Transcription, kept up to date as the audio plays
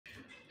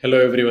Hello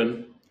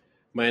everyone.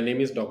 My name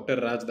is Dr.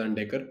 Raj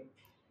Dandekar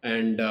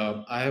and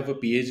I have a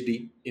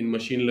PhD in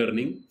machine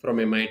learning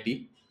from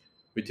MIT,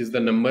 which is the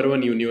number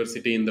one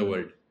university in the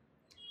world.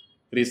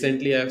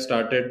 Recently, I have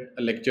started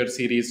a lecture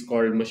series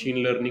called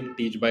Machine Learning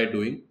Teach by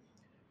Doing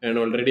and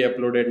already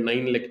uploaded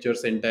 9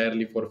 lectures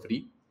entirely for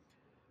free,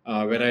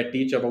 where I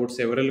teach about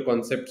several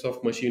concepts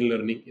of machine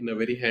learning in a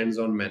very hands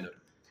on manner.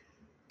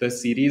 The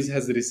series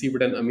has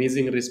received an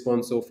amazing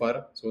response so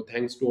far, so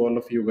thanks to all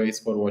of you guys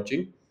for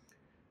watching.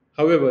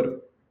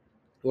 However,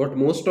 what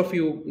most of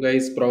you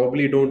guys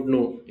probably don't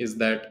know is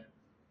that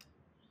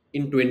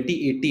in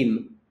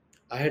 2018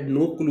 I had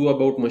no clue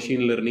about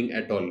machine learning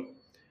at all.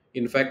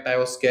 In fact, I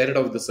was scared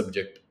of the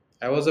subject.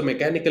 I was a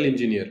mechanical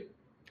engineer.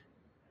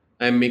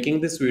 I am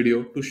making this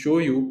video to show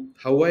you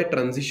how I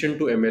transitioned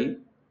to ML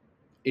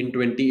in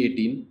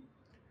 2018,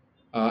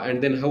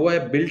 and then how I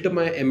built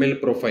my ML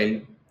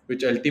profile,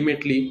 which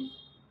ultimately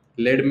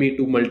led me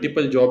to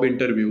multiple job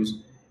interviews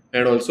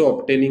and also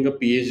obtaining a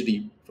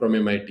PhD from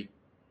MIT.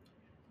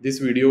 This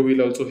video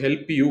will also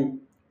help you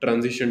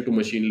transition to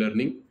machine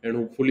learning and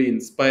hopefully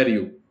inspire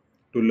you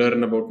to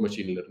learn about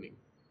machine learning.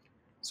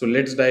 So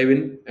let's dive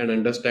in and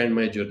understand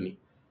my journey.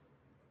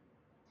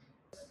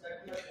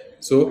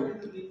 So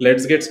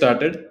let's get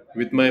started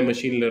with my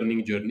machine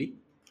learning journey.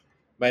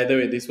 By the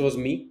way, this was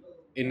me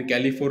in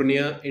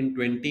California in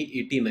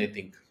 2018, I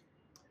think.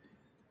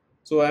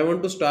 So I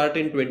want to start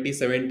in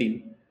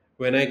 2017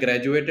 when I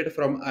graduated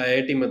from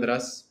IIT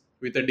Madras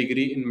with a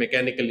degree in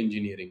mechanical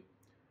engineering.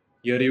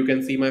 Here you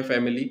can see my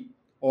family.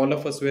 All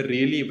of us were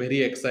really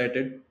very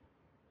excited.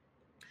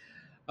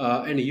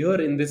 And here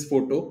in this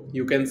photo,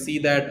 you can see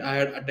that I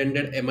had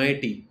attended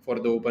MIT for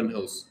the open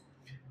house.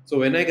 So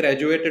when I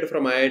graduated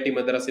from IIT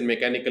Madras in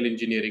mechanical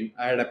engineering,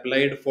 I had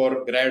applied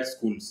for grad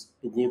schools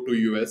to go to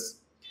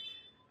US,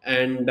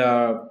 and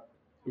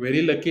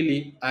very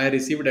luckily, I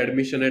received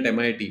admission at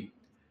MIT,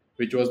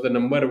 which was the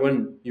number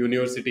one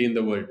university in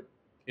the world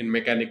in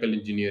mechanical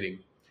engineering.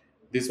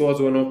 This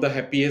was one of the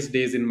happiest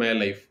days in my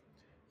life.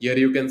 Here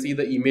you can see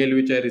the email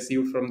which I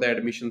received from the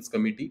admissions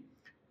committee.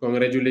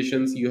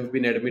 Congratulations, you have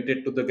been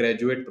admitted to the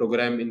graduate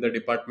program in the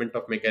Department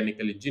of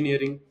Mechanical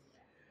Engineering.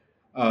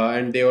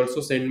 And they also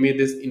sent me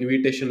this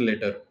invitation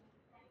letter.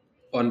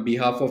 On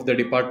behalf of the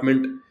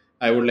department,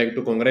 I would like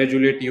to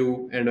congratulate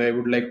you and I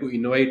would like to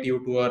invite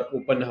you to our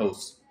open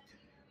house.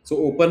 So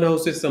open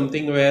house is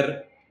something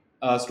where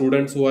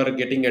students who are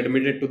getting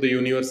admitted to the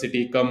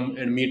university come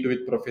and meet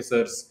with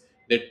professors,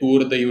 they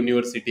tour the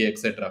university,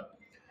 etc.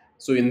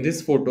 So in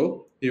this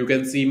photo, you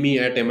can see me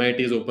at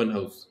MIT's open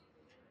house,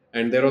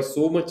 and there was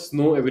so much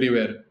snow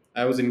everywhere.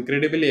 I was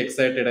incredibly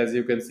excited, as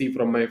you can see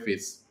from my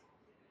face.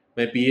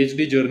 My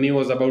PhD journey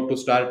was about to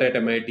start at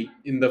MIT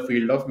in the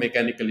field of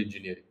mechanical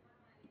engineering.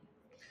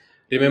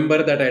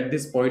 Remember that at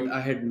this point, I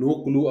had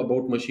no clue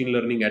about machine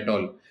learning at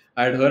all.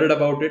 I had heard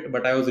about it,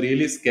 but I was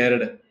really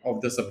scared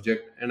of the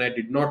subject and I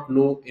did not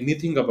know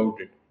anything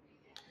about it.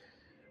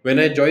 When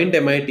I joined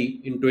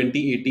MIT in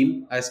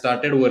 2018, I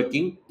started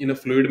working in a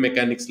fluid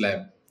mechanics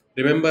lab.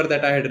 Remember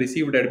that I had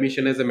received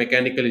admission as a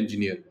mechanical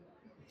engineer.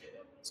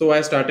 So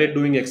I started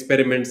doing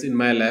experiments in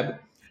my lab,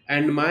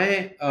 and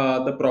my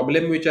the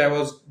problem which I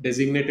was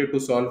designated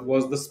to solve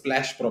was the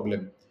splash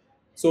problem.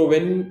 So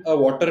when a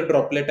water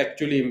droplet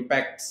actually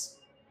impacts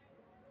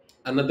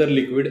another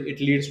liquid, it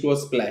leads to a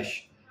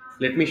splash.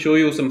 Let me show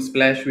you some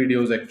splash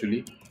videos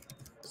actually.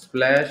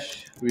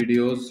 Splash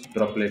videos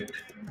droplet.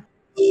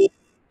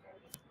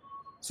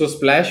 So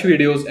splash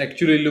videos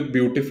actually look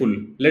beautiful.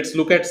 Let's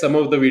look at some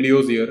of the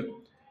videos here.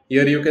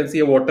 Here you can see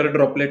a water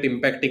droplet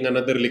impacting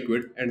another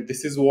liquid, and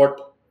this is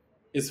what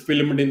is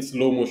filmed in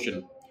slow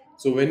motion.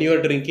 So when you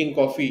are drinking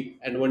coffee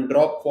and one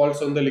drop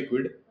falls on the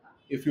liquid,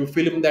 if you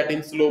film that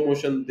in slow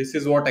motion, this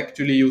is what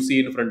actually you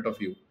see in front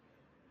of you.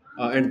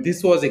 And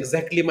this was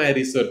exactly my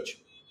research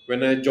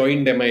when I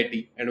joined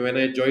MIT and when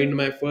I joined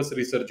my first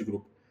research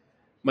group.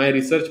 My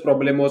research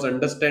problem was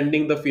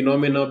understanding the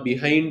phenomena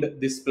behind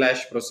this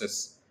splash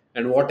process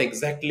and what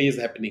exactly is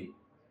happening.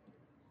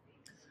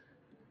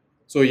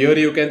 So here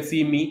you can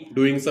see me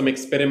doing some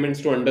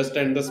experiments to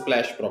understand the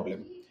splash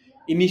problem.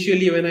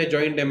 Initially, when I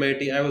joined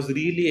MIT, I was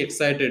really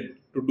excited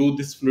to do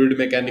this fluid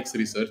mechanics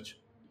research.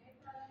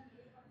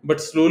 But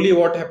slowly,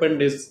 what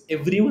happened is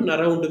everyone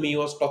around me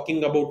was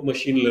talking about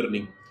machine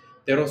learning.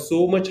 There was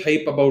so much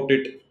hype about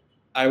it.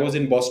 I was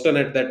in Boston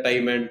at that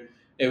time, and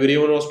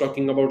everyone was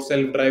talking about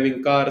self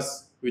driving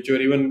cars, which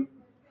were even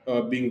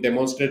being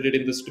demonstrated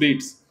in the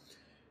streets.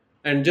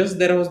 And just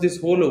there was this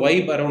whole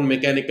vibe around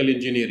mechanical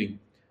engineering.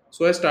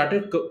 So I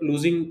started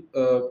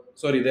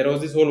there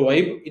was this whole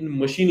vibe in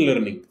machine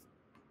learning,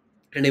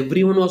 and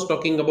everyone was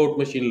talking about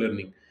machine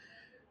learning.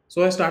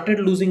 So I started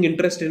losing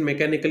interest in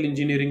mechanical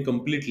engineering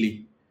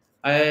completely.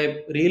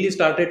 I really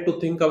started to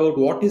think about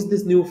what is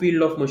this new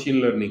field of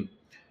machine learning.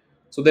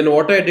 So then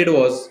what I did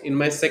was in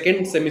my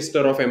second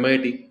semester of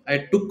MIT,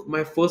 I took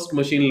my first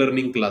machine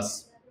learning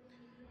class,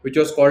 which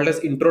was called as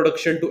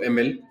Introduction to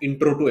ML,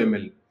 Intro to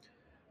ML.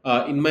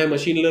 In my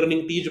machine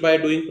learning teach by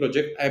doing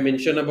project, I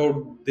mention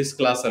about this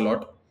class a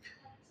lot.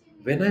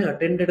 When I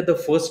attended the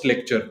first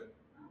lecture,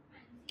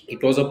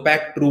 It was a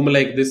packed room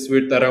like this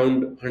with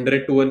around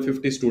 100 to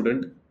 150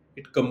 students.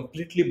 It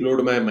completely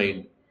blowed my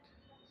mind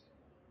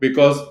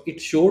because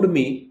it showed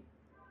me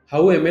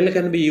how ML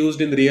can be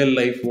used in real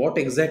life, what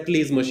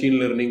exactly is machine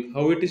learning,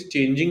 how it is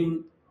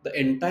changing the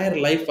entire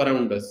life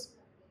around us.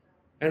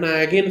 And I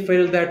again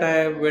felt that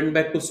I went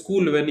back to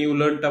school when you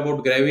learnt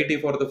about gravity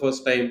for the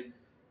first time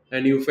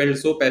and you felt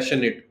so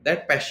passionate.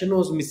 That passion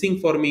was missing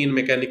for me in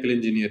mechanical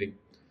engineering.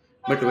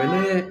 But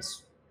when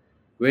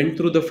went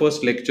through the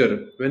first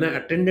lecture, when I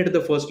attended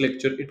the first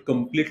lecture, it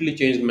completely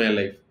changed my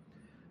life.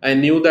 I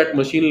knew that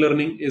machine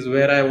learning is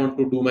where I want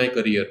to do my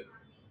career.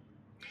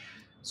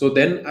 So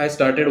then I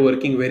started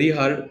working very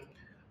hard.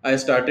 I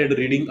started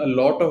reading a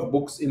lot of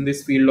books in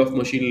this field of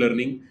machine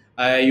learning.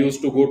 I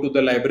used to go to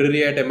the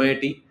library at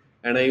MIT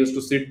and I used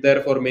to sit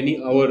there for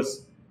many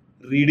hours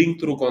reading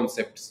through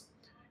concepts.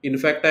 In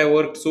fact, I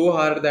worked so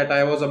hard that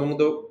I was among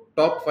the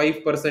top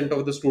 5%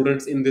 of the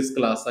students in this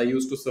class. I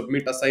used to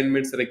submit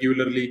assignments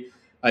regularly.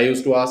 I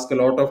used to ask a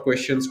lot of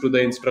questions to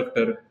the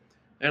instructor.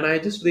 And I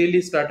just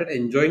really started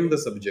enjoying the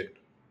subject.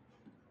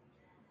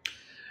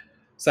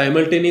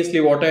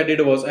 Simultaneously, what I did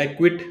was I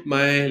quit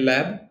my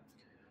lab,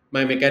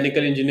 my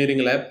mechanical engineering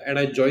lab, and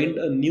I joined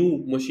a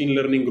new machine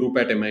learning group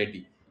at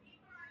MIT.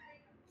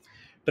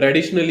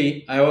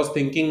 Traditionally, I was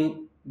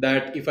thinking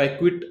that if I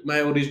quit my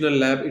original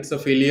lab, it's a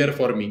failure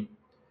for me.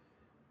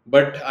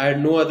 But I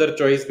had no other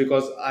choice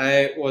because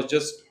I was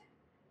just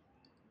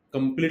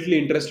completely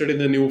interested in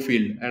the new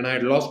field and I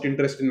had lost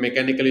interest in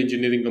mechanical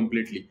engineering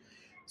completely.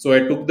 So I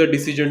took the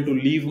decision to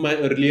leave my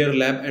earlier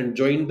lab and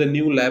join the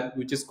new lab,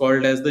 which is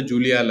called as the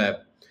Julia lab.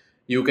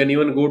 You can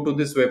even go to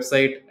this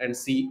website and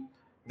see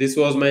this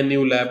was my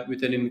new lab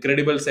with an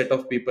incredible set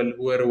of people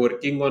who are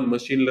working on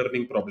machine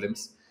learning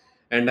problems.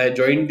 And I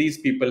joined these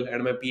people,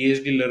 and my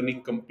PhD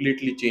learning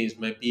completely changed.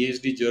 My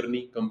PhD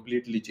journey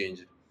completely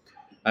changed.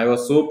 I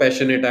was so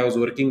passionate, I was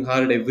working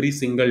hard every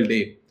single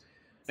day.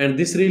 And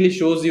this really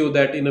shows you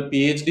that in a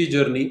PhD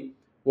journey,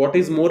 what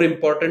is more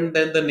important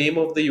than the name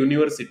of the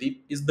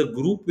university is the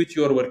group which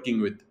you are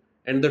working with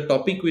and the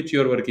topic which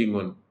you are working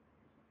on.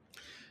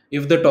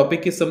 If the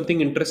topic is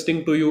something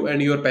interesting to you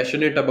and you are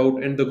passionate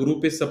about and the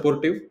group is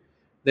supportive,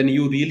 then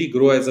you really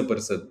grow as a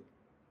person.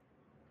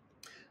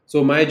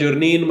 So my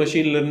journey in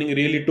machine learning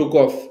really took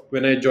off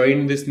when I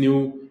joined this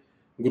new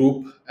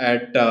group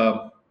at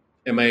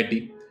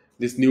MIT,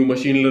 this new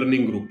machine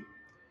learning group.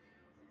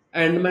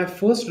 And my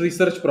first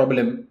research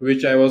problem,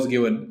 which I was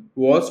given,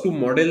 was to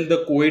model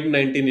the COVID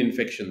 19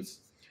 infections.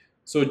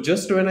 So,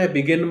 just when I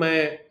began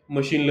my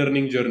machine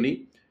learning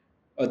journey,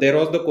 there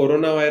was the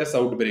coronavirus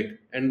outbreak,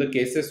 and the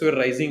cases were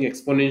rising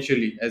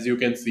exponentially, as you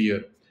can see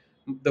here.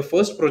 The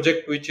first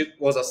project which it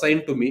was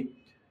assigned to me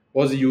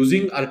was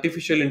using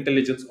artificial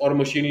intelligence or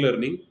machine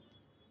learning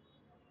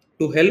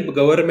to help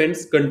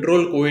governments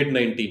control COVID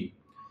 19.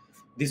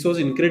 This was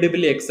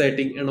incredibly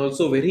exciting and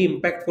also very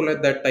impactful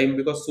at that time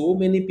because so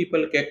many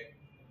people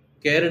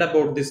cared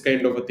about this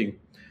kind of a thing.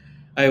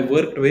 I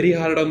worked very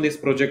hard on this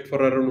project for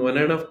around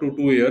 1.5 to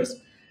 2 years,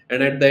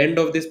 and at the end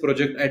of this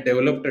project, I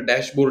developed a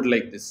dashboard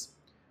like this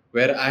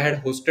where I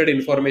had hosted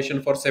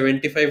information for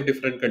 75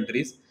 different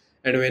countries.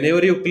 And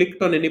whenever you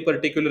clicked on any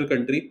particular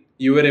country,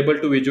 you were able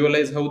to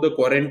visualize how the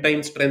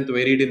quarantine strength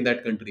varied in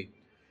that country.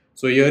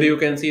 So here you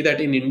can see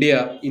that in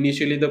India,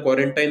 initially the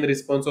quarantine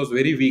response was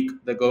very weak.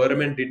 The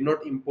government did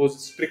not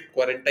impose strict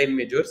quarantine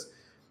measures,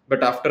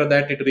 but after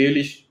that it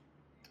really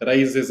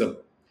rises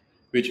up,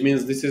 which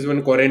means this is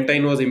when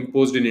quarantine was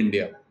imposed in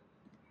India.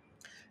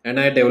 And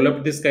I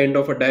developed this kind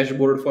of a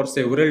dashboard for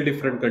several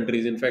different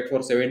countries, in fact,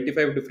 for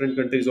 75 different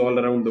countries all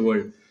around the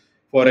world.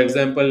 For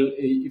example,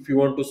 if you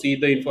want to see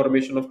the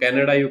information of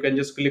Canada, you can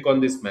just click on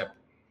this map.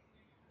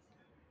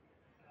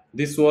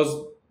 This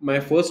was my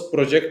first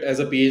project as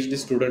a PhD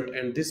student,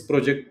 and this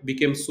project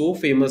became so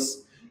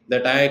famous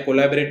that I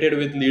collaborated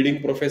with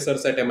leading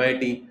professors at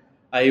MIT.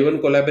 I even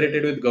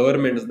collaborated with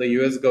governments, the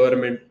US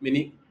government,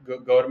 many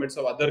governments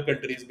of other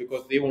countries,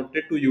 because they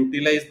wanted to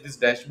utilize this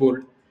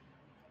dashboard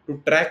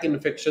to track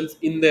infections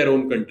in their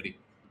own country.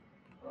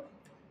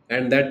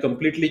 And that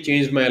completely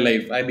changed my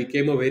life. I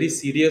became a very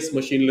serious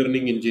machine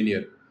learning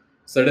engineer.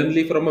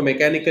 Suddenly, from a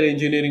mechanical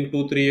engineering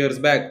 2 3 years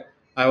back,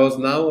 I was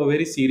now a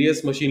very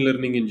serious machine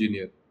learning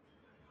engineer.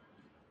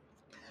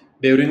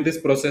 During this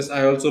process,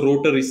 I also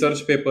wrote a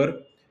research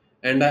paper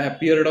and I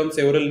appeared on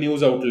several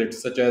news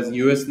outlets such as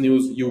US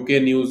News,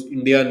 UK News,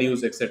 India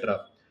News,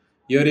 etc.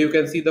 Here you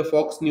can see the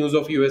Fox News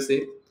of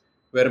USA,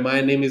 where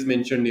my name is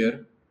mentioned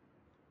here,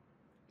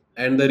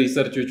 and the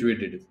research which we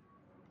did.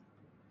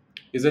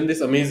 Isn't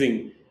this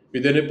amazing?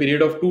 Within a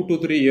period of 2 to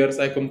 3 years,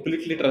 I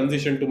completely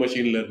transitioned to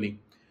machine learning.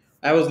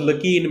 I was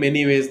lucky in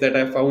many ways that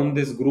I found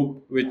this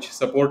group which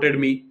supported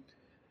me.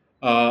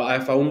 I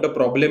found a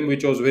problem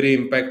which was very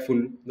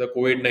impactful, the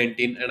COVID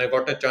 19, and I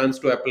got a chance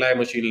to apply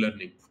machine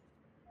learning.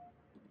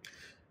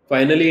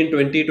 Finally, in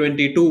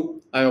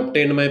 2022, I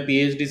obtained my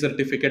PhD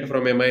certificate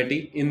from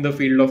MIT in the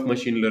field of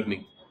machine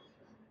learning.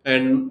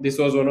 And this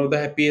was one of the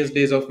happiest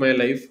days of my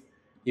life.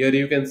 Here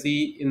you can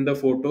see in the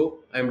photo,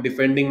 I am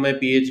defending my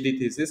PhD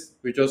thesis,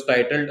 which was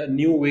titled A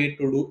New Way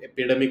to Do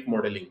Epidemic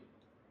Modeling.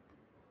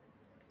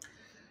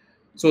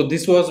 So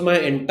this was my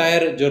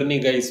entire journey,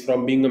 guys,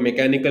 from being a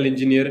mechanical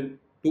engineer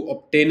to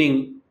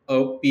obtaining a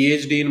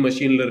PhD in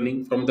machine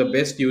learning from the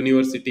best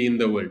university in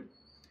the world.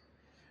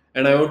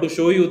 And I want to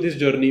show you this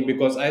journey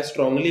because I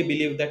strongly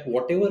believe that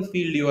whatever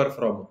field you are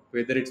from,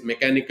 whether it's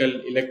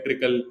mechanical,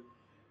 electrical,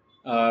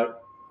 uh,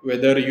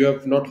 whether you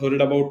have not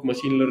heard about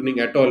machine learning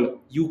at all,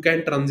 you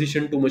can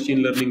transition to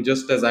machine learning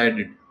just as I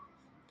did.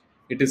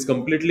 It is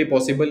completely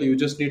possible. You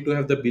just need to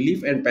have the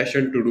belief and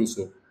passion to do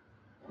so.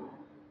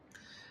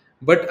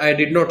 But I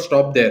did not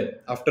stop there.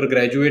 After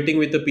graduating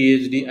with a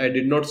PhD, I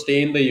did not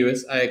stay in the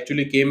US. I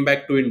actually came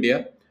back to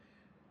India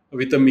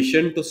with a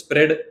mission to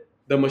spread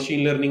the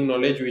machine learning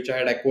knowledge which I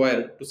had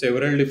acquired to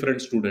several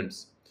different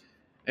students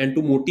and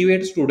to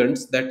motivate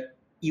students that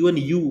even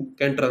you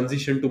can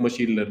transition to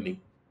machine learning.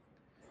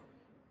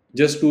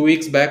 Just 2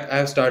 weeks back, I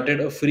have started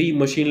a free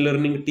machine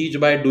learning teach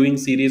by doing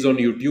series on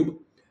YouTube.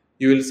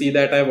 You will see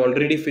that I have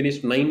already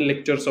finished 9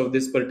 lectures of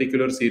this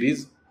particular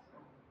series,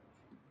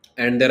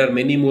 and there are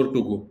many more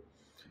to go.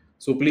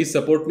 So please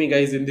support me,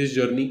 guys, in this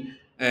journey,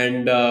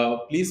 and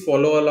please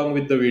follow along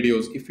with the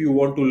videos if you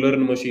want to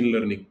learn machine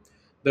learning.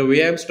 The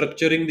way I'm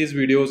structuring these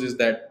videos is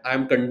that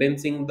I'm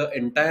condensing the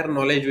entire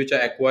knowledge which I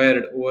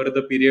acquired over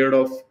the period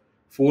of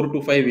 4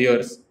 to 5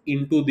 years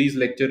into these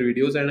lecture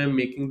videos, and I'm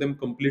making them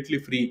completely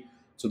free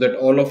so that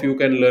all of you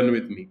can learn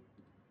with me.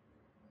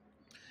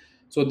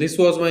 So this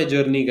was my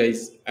journey,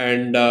 guys,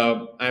 and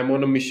I'm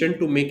on a mission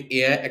to make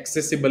AI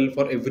accessible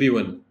for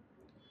everyone.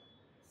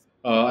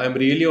 I'm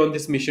really on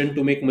this mission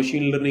to make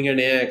machine learning and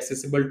AI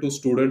accessible to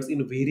students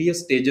in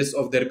various stages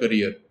of their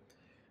career.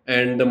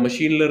 And the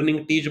machine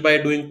learning teach by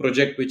doing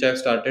project which I've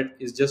started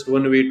is just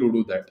one way to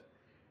do that.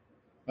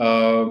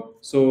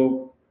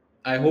 So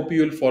I hope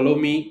you will follow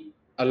me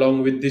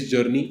along with this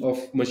journey of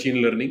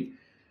machine learning,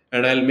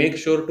 and I'll make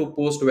sure to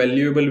post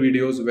valuable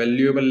videos,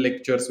 valuable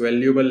lectures,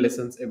 valuable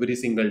lessons every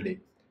single day.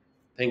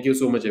 Thank you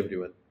so much,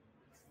 everyone.